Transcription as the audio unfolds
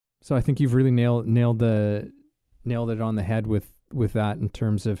So I think you've really nailed it on the head with that in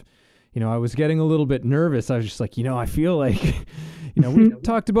terms of, I was getting a little bit nervous. I was just like, I feel like, we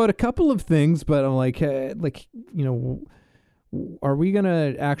talked about a couple of things, but I'm like, are we going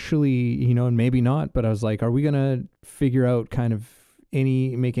to actually, and maybe not, but I was like, are we going to figure out kind of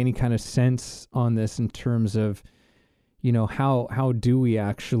make any kind of sense on this in terms of, how do we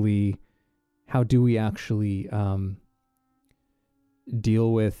actually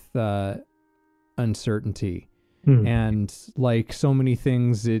deal with uncertainty? And like so many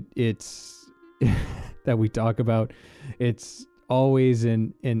things, it's that we talk about, it's always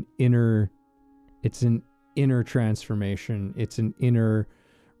an inner transformation. It's an inner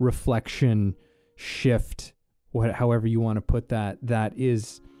reflection shift, however you want to put that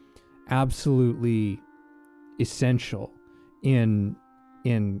is absolutely essential in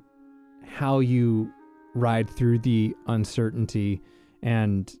how you ride through the uncertainty,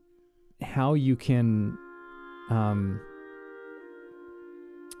 and how you can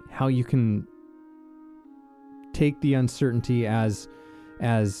take the uncertainty as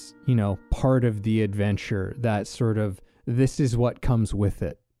part of the adventure, that sort of, this is what comes with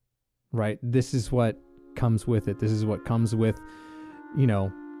it, right? This is what comes with it. This is what comes with,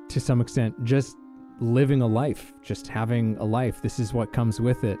 to some extent, just living a life, just having a life. This is what comes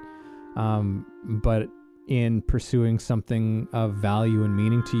with it. But in pursuing something of value and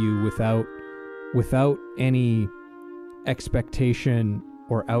meaning to you without any expectation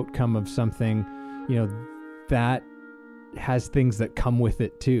or outcome of something, that has things that come with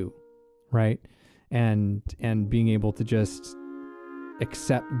it too, right? And being able to just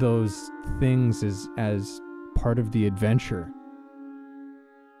accept those things as part of the adventure